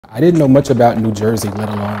I didn't know much about New Jersey, let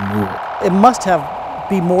alone Newark. It must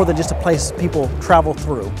be more than just a place people travel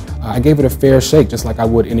through. I gave it a fair shake, just like I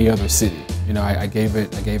would any other city. You know, I gave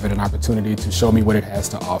it an opportunity to show me what it has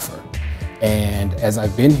to offer. And as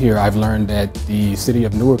I've been here, I've learned that the city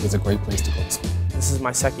of Newark is a great place to go to school. This is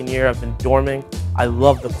my second year. I've been dorming. I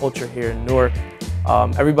love the culture here in Newark.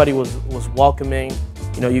 Everybody was welcoming.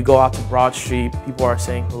 You know, you go out to Broad Street, people are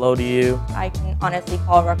saying hello to you. I can honestly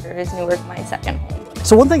call Rutgers Newark my second home.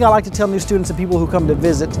 So one thing I like to tell new students and people who come to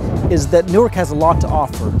visit is that Newark has a lot to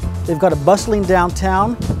offer. They've got a bustling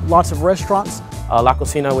downtown, lots of restaurants. La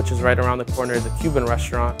Cocina, which is right around the corner, is a Cuban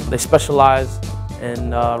restaurant. They specialize in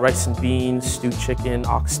rice and beans, stewed chicken,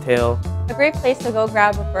 oxtail. A great place to go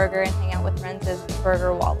grab a burger and hang out with friends is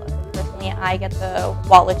Burger Wallet. Personally, I get the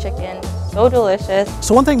Wallet chicken, so delicious.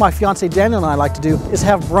 So one thing my fiance Daniel and I like to do is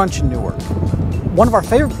have brunch in Newark. One of our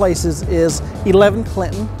favorite places is 11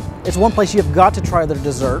 Clinton. It's one place you've got to try their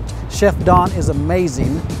dessert. Chef Don is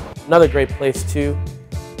amazing. Another great place too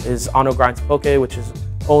is Ano Grinds Poke, which is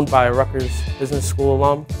owned by a Rutgers Business School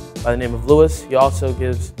alum by the name of Lewis. He also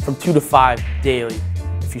gives from 2 to 5 daily.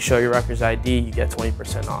 If you show your Rutgers ID, you get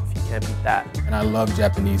 20% off. You can't beat that. And I love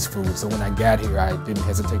Japanese food, so when I got here, I didn't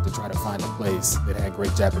hesitate to try to find a place that had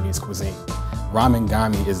great Japanese cuisine. Ramen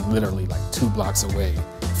Gami is literally like 2 blocks away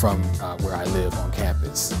from where I live on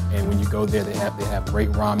campus. And when you go there, they have great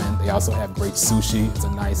ramen. They also have great sushi. It's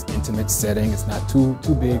a nice intimate setting. It's not too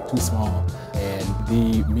big, too small. And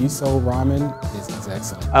the miso ramen is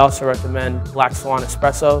excellent. I also recommend Black Swan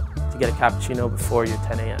Espresso to get a cappuccino before your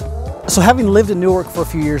 10 a.m. So having lived in Newark for a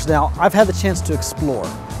few years now, I've had the chance to explore.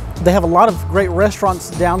 They have a lot of great restaurants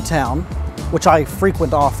downtown, which I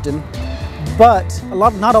frequent often, but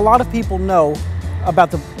not a lot of people know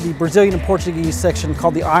about the Brazilian and Portuguese section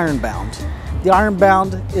called the Ironbound. The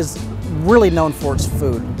Ironbound is really known for its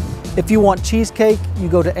food. If you want cheesecake, you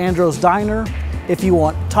go to Andro's Diner. If you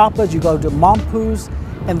want tapas, you go to Mampu's.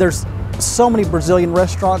 And there's so many Brazilian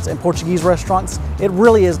restaurants and Portuguese restaurants. It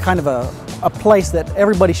really is kind of a place that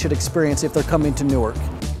everybody should experience if they're coming to Newark.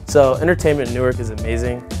 So entertainment in Newark is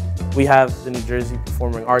amazing. We have the New Jersey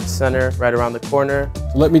Performing Arts Center right around the corner.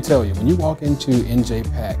 So let me tell you, when you walk into NJ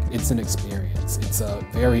Pack, it's an experience. It's a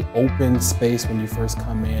very open space when you first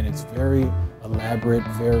come in. It's very elaborate,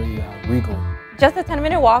 very regal. Just a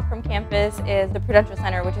 10-minute walk from campus is the Prudential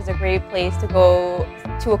Center, which is a great place to go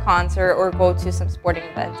to a concert or go to some sporting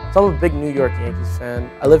events. So I'm a big New York Yankees fan.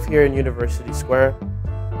 I live here in University Square.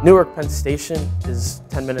 Newark Penn Station is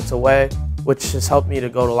 10 minutes away, which has helped me to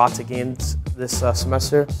go to lots of games this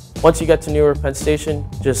semester. Once you get to Newark Penn Station,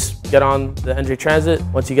 just get on the NJ Transit.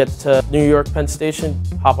 Once you get to New York Penn Station,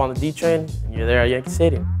 hop on the D train, and you're there at Yankee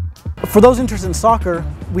Stadium. For those interested in soccer,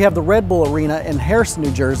 we have the Red Bull Arena in Harrison,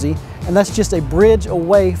 New Jersey, and that's just a bridge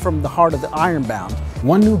away from the heart of the Ironbound.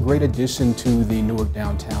 One new great addition to the Newark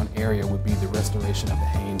downtown area would be the restoration of the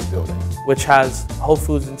Haynes building, which has Whole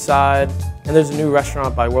Foods inside, and there's a new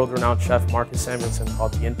restaurant by world-renowned chef Marcus Samuelson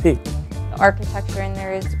called B&P. The architecture in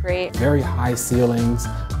there is great. Very high ceilings,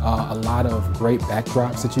 a lot of great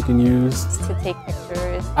backdrops that you can use. To take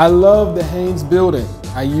pictures. I love the Haynes building.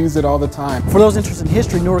 I use it all the time. For those interested in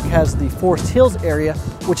history, Newark has the Forest Hills area,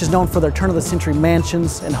 which is known for their turn-of-the-century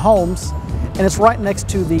mansions and homes, and it's right next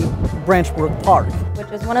to the Branch Brook Park, which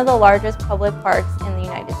is one of the largest public parks in the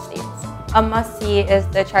United States. A must-see is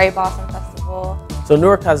the Cherry Blossom Festival. So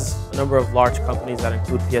Newark has a number of large companies that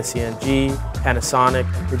include PSE&G, Panasonic,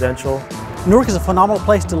 and Prudential. Newark is a phenomenal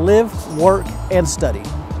place to live, work, and study.